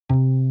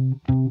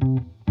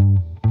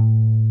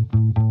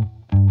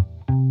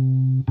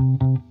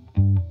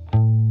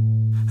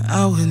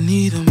would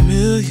need a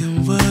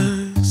million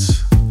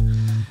words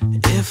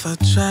if I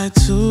tried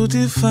to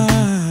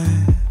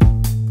define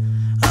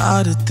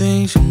all the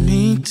things you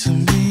mean to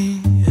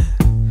me.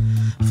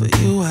 For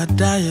you I'd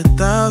die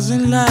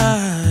 1,000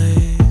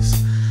 lives.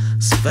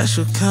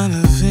 Special kind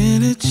of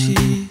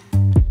energy,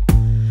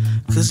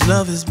 'cause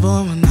love is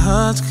born when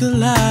hearts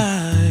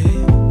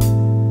collide.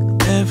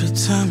 Every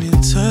time you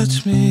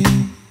touch me,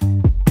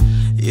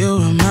 you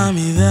remind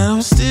me that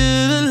I'm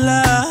still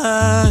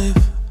alive.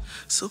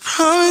 So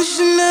promise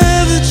you'll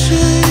never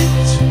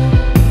change,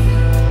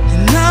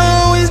 and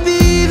I'll always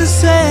be the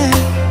same.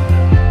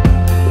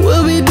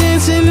 We'll be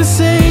dancing the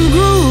same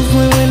groove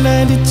when we're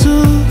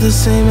 92, the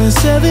same as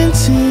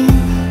 17.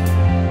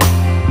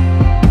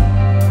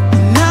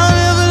 And I'll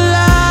never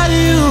lie to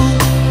you,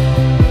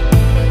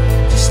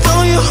 just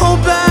don't you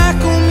hold back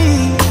on me.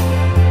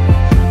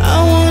 I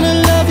wanna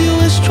love you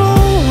as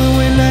strong when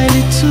we're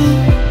 92,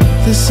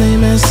 the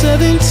same as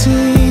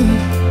 17.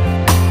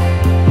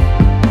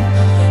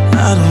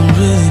 I don't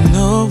really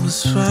know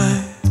what's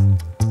right,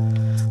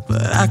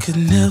 but I could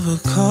never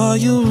call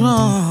you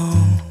wrong.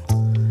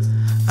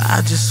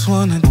 I just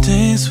wanna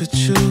dance with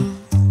you,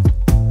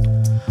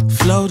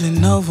 floating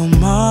over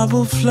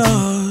marble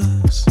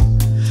floors.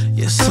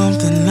 You're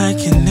something like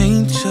an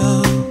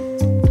angel.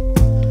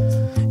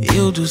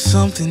 You do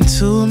something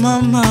to my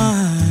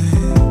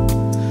mind.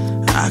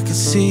 I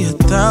could see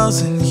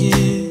 1,000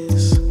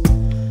 years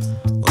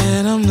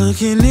when I'm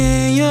looking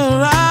in your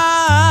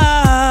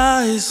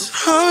eyes.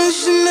 Promise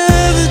you'll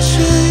never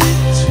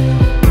change,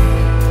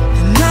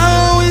 and I'll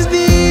always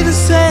be the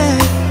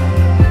same.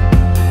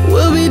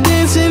 We'll be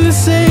dancing the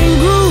same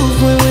groove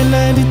when we're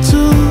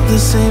 92, the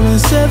same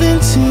as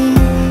 17.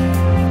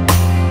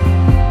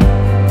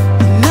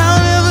 And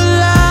I'll never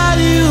lie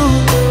to you,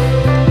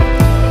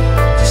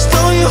 just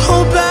don't you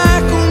hold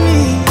back on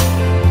me.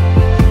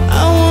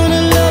 I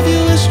wanna love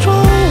you as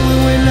strong when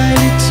we're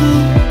 92,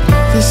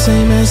 the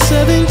same as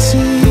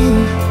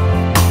 17.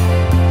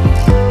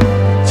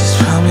 Just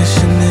promise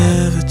you'll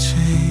never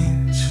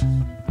change,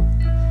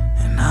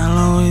 and I'll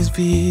always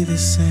be the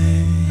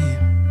same.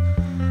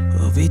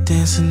 We'll be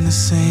dancing the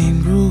same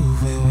groove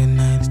when we're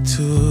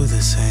 92,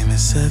 the same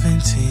as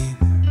 17.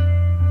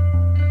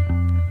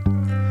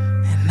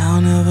 And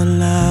I'll never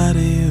lie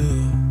to you,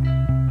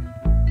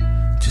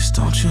 just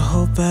don't you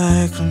hold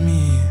back on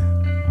me.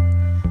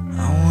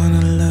 I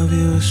wanna love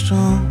you as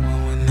strong when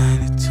we're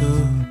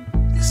 92,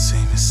 the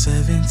same as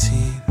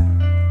 17.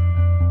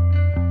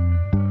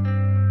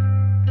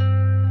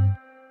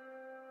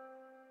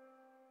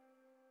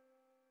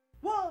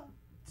 One,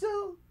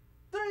 two,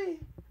 three,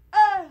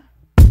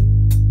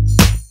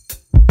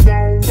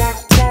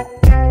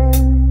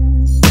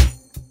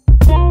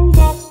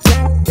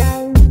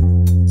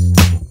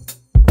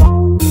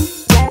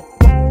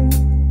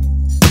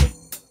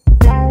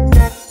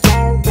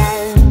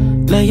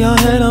 lay your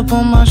head up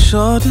on my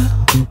shoulder,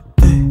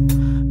 hey.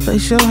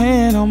 Place your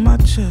hand on my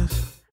chest.